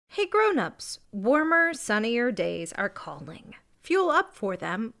Hey grown-ups, warmer, sunnier days are calling. Fuel up for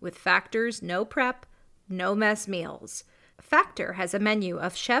them with Factor's no prep, no mess meals. Factor has a menu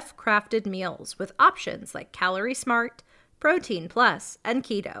of chef-crafted meals with options like Calorie Smart, Protein Plus, and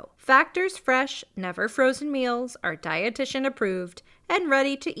Keto. Factor's fresh, never frozen meals are dietitian approved and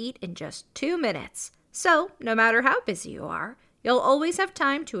ready to eat in just 2 minutes. So, no matter how busy you are, you'll always have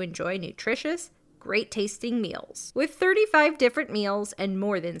time to enjoy nutritious, great-tasting meals. With 35 different meals and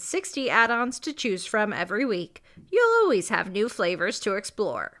more than 60 add-ons to choose from every week, you'll always have new flavors to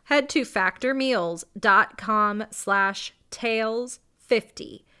explore. Head to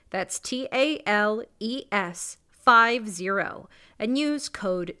factormeals.com/tales50. That's TALES 50 and use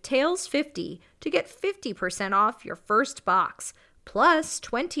code TALES50 to get 50% off your first box plus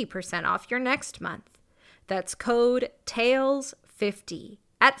 20% off your next month. That's code TALES50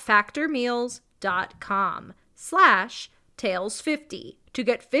 at factormeals.com/tales50 to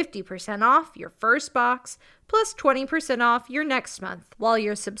get 50% off your first box plus 20% off your next month while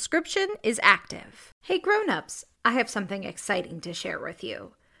your subscription is active. Hey grown-ups, I have something exciting to share with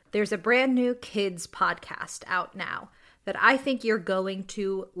you. There's a brand new kids podcast out now that I think you're going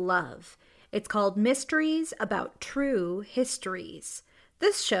to love. It's called Mysteries About True Histories.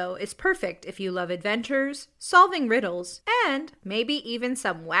 This show is perfect if you love adventures, solving riddles, and maybe even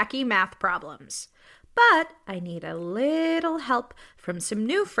some wacky math problems. But I need a little help from some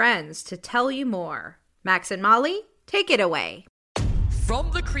new friends to tell you more. Max and Molly, take it away.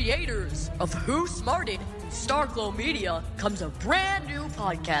 From the creators of Who Smarted, Starglow Media, comes a brand new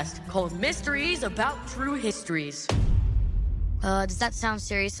podcast called Mysteries About True Histories. Does that sound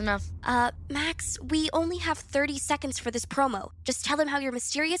serious enough? Max, we only have 30 seconds for this promo. Just tell them how your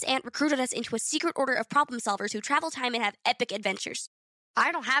mysterious aunt recruited us into a secret order of problem solvers who travel time and have epic adventures.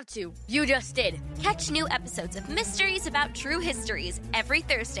 I don't have to. You just did. Catch new episodes of Mysteries About True Histories every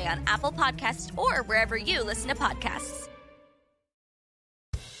Thursday on Apple Podcasts or wherever you listen to podcasts.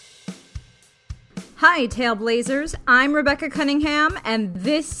 Hi, Tailblazers. I'm Rebecca Cunningham, and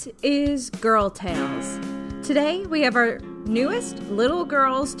this is Girl Tales. Today, we have our newest Little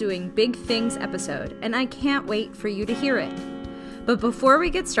Girls Doing Big Things episode, and I can't wait for you to hear it. But before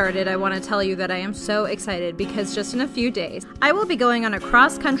we get started, I want to tell you that I am so excited because just in a few days, I will be going on a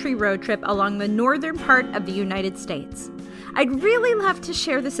cross-country road trip along the northern part of the United States. I'd really love to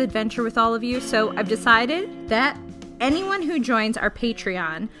share this adventure with all of you, so I've decided that anyone who joins our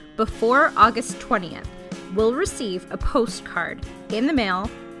Patreon before August 20th will receive a postcard in the mail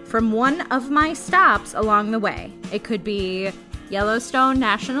from one of my stops along the way. It could be Yellowstone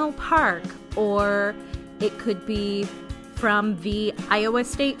National Park, or it could be from the Iowa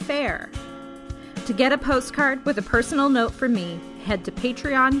State Fair. To get a postcard with a personal note from me, head to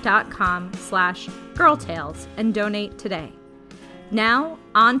patreon.com/girltales and donate today. Now,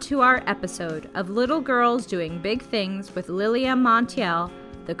 on to our episode of Little Girls Doing Big Things with Lilia Montiel,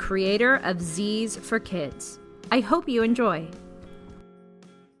 the creator of Z's for Kids. I hope you enjoy.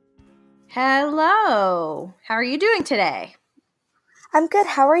 Hello. How are you doing today? I'm good.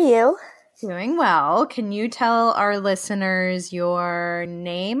 How are you? Doing well. Can you tell our listeners your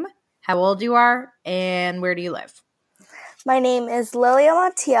name, how old you are, and where do you live? My name is Lilia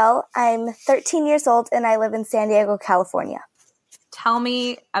Montiel. I'm 13 years old, and I live in San Diego, California. Tell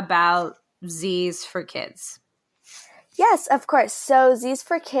me about Z's for Kids. Yes, of course. So Z's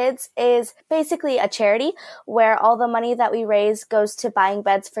for Kids is basically a charity where all the money that we raise goes to buying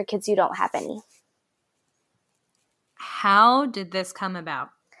beds for kids who don't have any. How did this come about?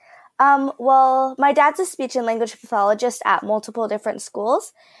 Well, my dad's a speech and language pathologist at multiple different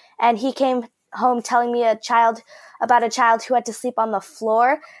schools, and he came home telling me about a child who had to sleep on the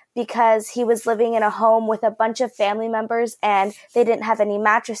floor because he was living in a home with a bunch of family members and they didn't have any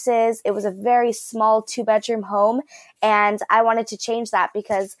mattresses. It was a very small 2-bedroom home, and I wanted to change that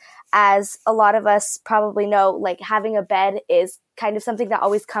because, as a lot of us probably know, like, having a bed is kind of something that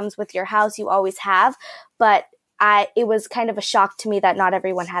always comes with your house. You always have, but it was kind of a shock to me that not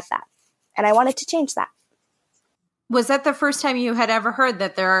everyone had that, and I wanted to change that. Was that the first time you had ever heard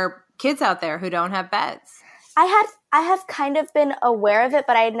that there are kids out there who don't have beds? I have kind of been aware of it,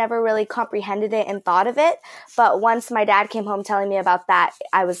 but I had never really comprehended it and thought of it. But once my dad came home telling me about that,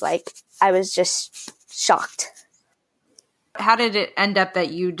 I was just shocked. How did it end up that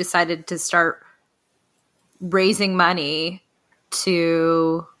you decided to start raising money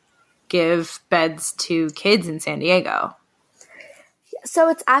to give beds to kids in San Diego? So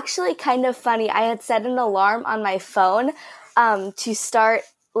it's actually kind of funny. I had set an alarm on my phone to start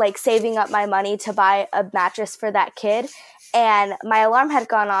like saving up my money to buy a mattress for that kid. and my alarm had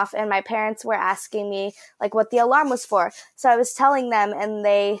gone off, and my parents were asking me like what the alarm was for. So I was telling them, and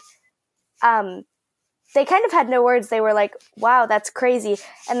they kind of had no words. They were like, wow, that's crazy.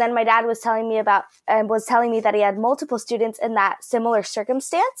 And then my dad was telling me that he had multiple students in that similar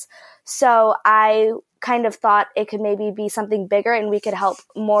circumstance. So I kind of thought it could maybe be something bigger and we could help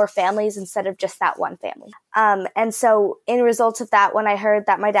more families instead of just that one family. And so in results of that, when I heard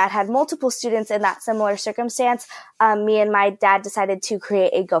that my dad had multiple students in that similar circumstance, me and my dad decided to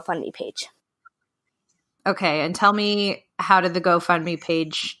create a GoFundMe page. Okay, and tell me, how did the GoFundMe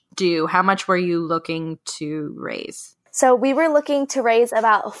page do? How much were you looking to raise? So we were looking to raise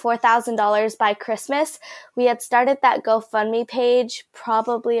about $4,000 by Christmas. We had started that GoFundMe page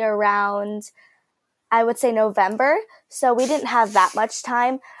probably around, I would say, November. So we didn't have that much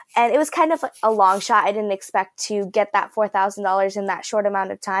time. And it was kind of a long shot. I didn't expect to get that $4,000 in that short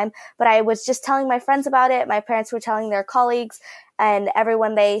amount of time. But I was just telling my friends about it. My parents were telling their colleagues and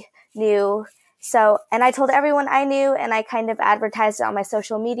everyone they knew. So, and I told everyone I knew, and I kind of advertised it on my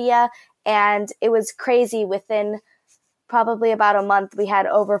social media, and it was crazy. Within probably about a month, we had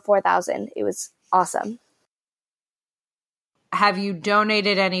over 4,000. It was awesome. Have you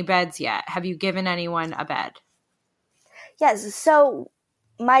donated any beds yet? Have you given anyone a bed? Yes. So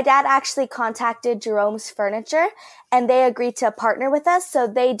my dad actually contacted Jerome's Furniture, and they agreed to partner with us. So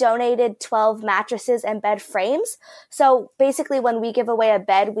they donated 12 mattresses and bed frames. So basically when we give away a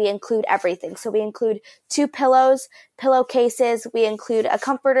bed, we include everything. So we include 2 pillows, pillowcases, we include a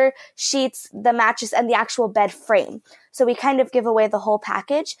comforter, sheets, the mattress, and the actual bed frame. So we kind of give away the whole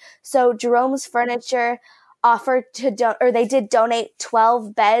package. So Jerome's Furniture offered to they did donate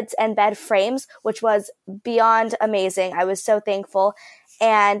 12 beds and bed frames, which was beyond amazing. I was so thankful.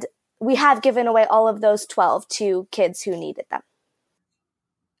 And we have given away all of those 12 to kids who needed them.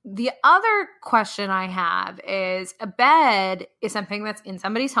 The other question I have is, a bed is something that's in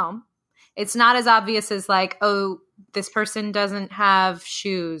somebody's home. It's not as obvious as like, oh, this person doesn't have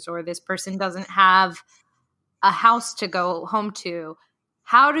shoes, or this person doesn't have a house to go home to.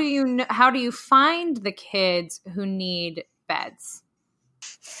 How do you find the kids who need beds?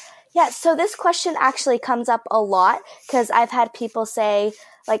 Yeah, so this question actually comes up a lot because I've had people say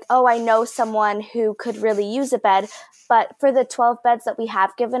like, oh, I know someone who could really use a bed. But for the 12 beds that we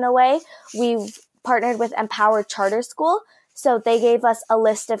have given away, we've partnered with Empower Charter School. So they gave us a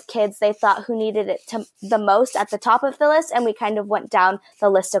list of kids they thought who needed it the most at the top of the list, and we kind of went down the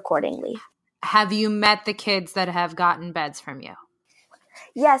list accordingly. Have you met the kids that have gotten beds from you?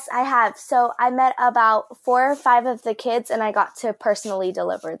 Yes, I have. So I met about 4 or 5 of the kids, and I got to personally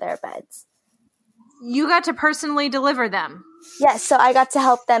deliver their beds. You got to personally deliver them? Yes, so I got to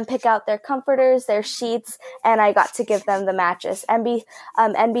help them pick out their comforters, their sheets, and I got to give them the mattress.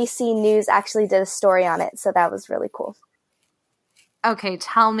 NBC News actually did a story on it, so that was really cool. Okay,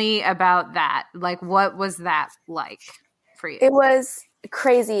 tell me about that. Like, what was that like for you? It was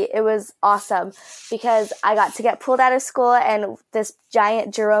crazy. It was awesome because I got to get pulled out of school, and this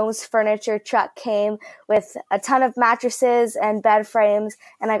giant Jerome's Furniture truck came with a ton of mattresses and bed frames,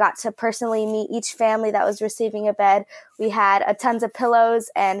 and I got to personally meet each family that was receiving a bed. We had tons of pillows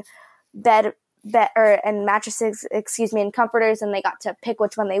and and mattresses, and comforters, and they got to pick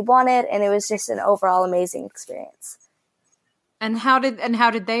which one they wanted, and it was just an overall amazing experience. And how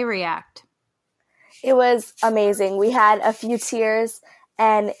did they react? It was amazing. We had a few tears,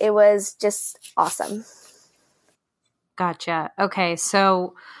 and it was just awesome. Gotcha. Okay,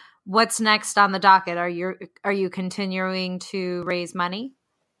 so what's next on the docket? Are you continuing to raise money?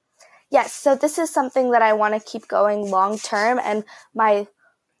 Yes, so this is something that I want to keep going long term, and my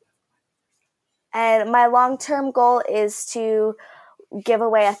long-term goal is to give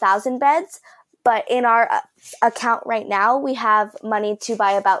away 1,000 beds. But in our account right now, we have money to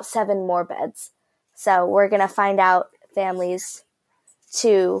buy about 7 more beds. So we're going to find out families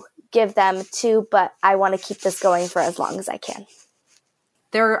to give them to, but I want to keep this going for as long as I can.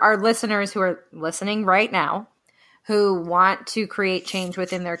 There are listeners who are listening right now who want to create change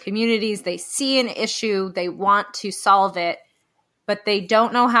within their communities. They see an issue, they want to solve it, but they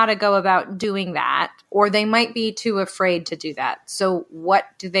don't know how to go about doing that, or they might be too afraid to do that. So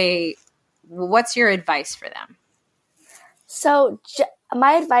what's your advice for them? So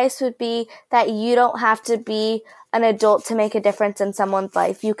my advice would be that you don't have to be an adult to make a difference in someone's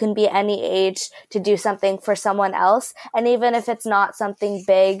life. You can be any age to do something for someone else. And even if it's not something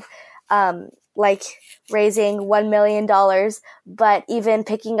big, like raising $1 million, but even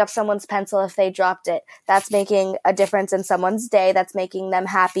picking up someone's pencil if they dropped it, that's making a difference in someone's day. That's making them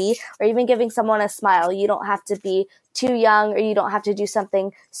happy, or even giving someone a smile. You don't have to be too young, or you don't have to do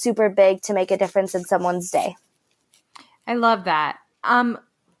something super big to make a difference in someone's day. I love that.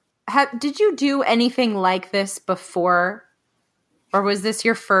 Did you do anything like this before, or was this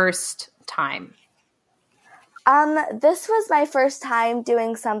your first time? This was my first time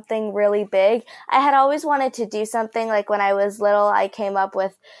doing something really big. I had always wanted to do something. Like when I was little, I came up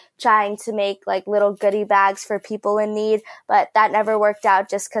with trying to make like little goodie bags for people in need, but that never worked out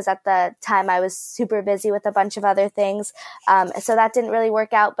just because at the time I was super busy with a bunch of other things. So that didn't really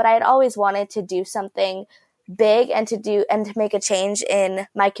work out, but I had always wanted to do something big and to make a change in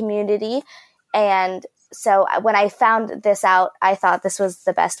my community. And so when I found this out, I thought this was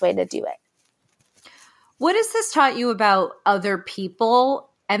the best way to do it. What has this taught you about other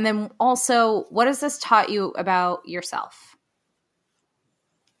people? And then also, what has this taught you about yourself?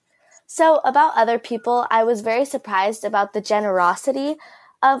 So about other people, I was very surprised about the generosity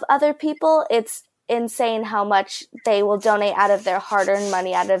of other people. It's insane how much they will donate out of their hard-earned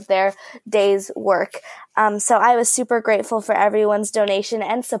money, out of their day's work. So I was super grateful for everyone's donation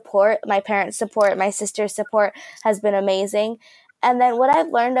and support. My parents' support, my sister's support has been amazing. And then what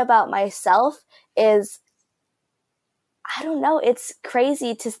I've learned about myself is, I don't know, it's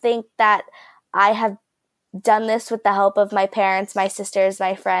crazy to think that I have done this with the help of my parents, my sisters,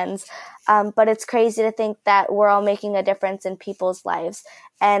 my friends. But it's crazy to think that we're all making a difference in people's lives.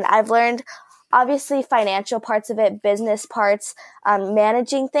 And I've learned, obviously, financial parts of it, business parts,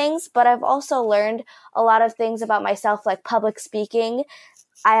 managing things. But I've also learned a lot of things about myself, like public speaking.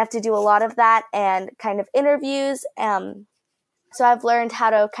 I have to do a lot of that and kind of interviews. So I've learned how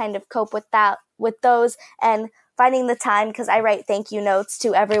to kind of cope with those and finding the time, because I write thank you notes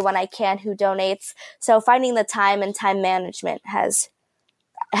to everyone I can who donates. So finding the time and time management has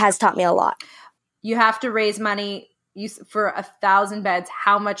taught me a lot. You have to raise money for 1,000 beds.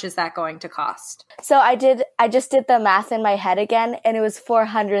 How much is that going to cost? So I just did the math in my head again, and it was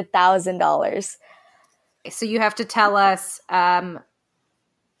 $400,000. So you have to tell us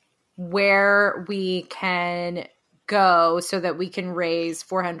where we can go so that we can raise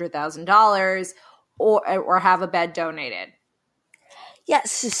 $400,000 or have a bed donated.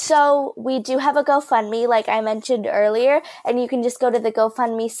 Yes, so we do have a GoFundMe, like I mentioned earlier, and you can just go to the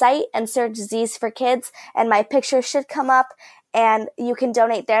GoFundMe site and search Z's for Kids, and my picture should come up, and you can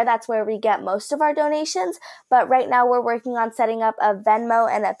donate there. That's where we get most of our donations, but right now we're working on setting up a Venmo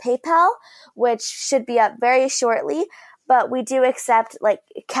and a PayPal, which should be up very shortly, but we do accept like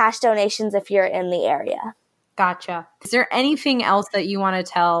cash donations if you're in the area. Gotcha. Is there anything else that you want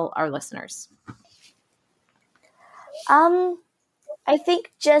to tell our listeners? I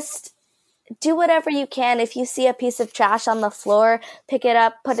think just do whatever you can. If you see a piece of trash on the floor, pick it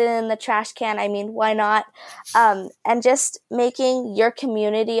up, put it in the trash can. I mean, why not? And just making your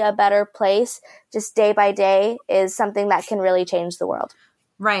community a better place just day by day is something that can really change the world.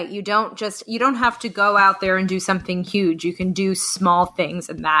 Right. You don't have to go out there and do something huge. You can do small things,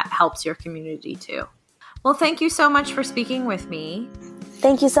 and that helps your community too. Well, thank you so much for speaking with me.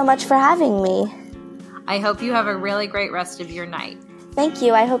 Thank you so much for having me. I hope you have a really great rest of your night. Thank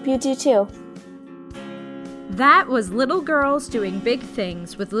you. I hope you do too. That was Little Girls Doing Big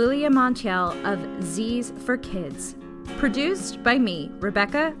Things with Lilia Montiel of Z's for Kids. Produced by me,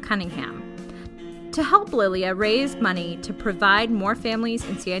 Rebecca Cunningham. To help Lilia raise money to provide more families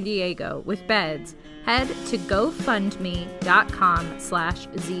in San Diego with beds, head to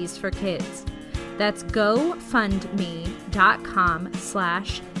gofundme.com/Z's for Kids. That's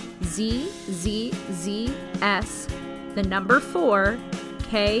gofundme.com/ZZZS, the number 4,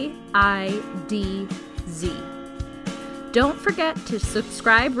 KIDZ. Don't forget to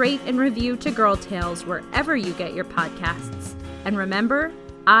subscribe, rate, and review to Girl Tales wherever you get your podcasts. And remember,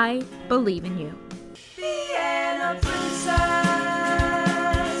 I believe in you. Vienna Princess.